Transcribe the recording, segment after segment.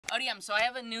ODM, so I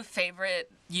have a new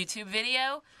favorite YouTube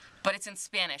video, but it's in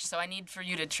Spanish, so I need for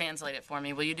you to translate it for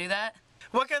me. Will you do that?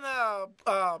 What kind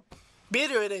of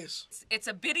video it is? It's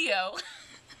a video.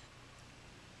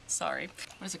 Sorry.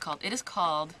 What is it called? It is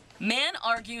called Man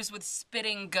Argues with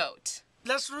Spitting Goat.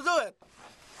 Let's redo it.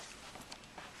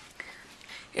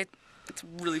 It's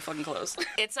really fucking close.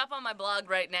 It's up on my blog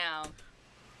right now.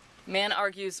 Man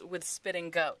Argues with Spitting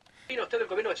Goat. What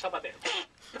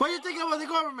do you think about the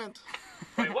government?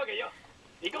 I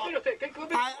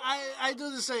do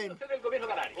the same. They're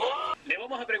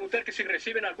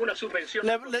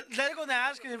going to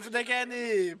ask if they get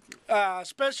any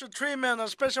special treatment or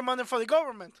special money for the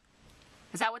government.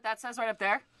 Is that what that says right up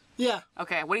there? Yeah.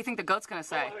 Okay, what do you think the goat's going to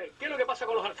say?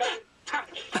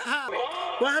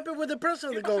 What happened with the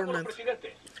president of the government?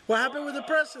 What happened with the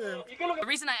president? The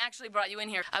reason I actually brought you in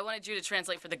here, I wanted you to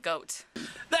translate for the goat.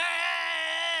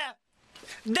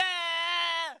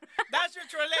 That's your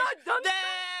translation.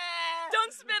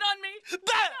 Don't spit on me.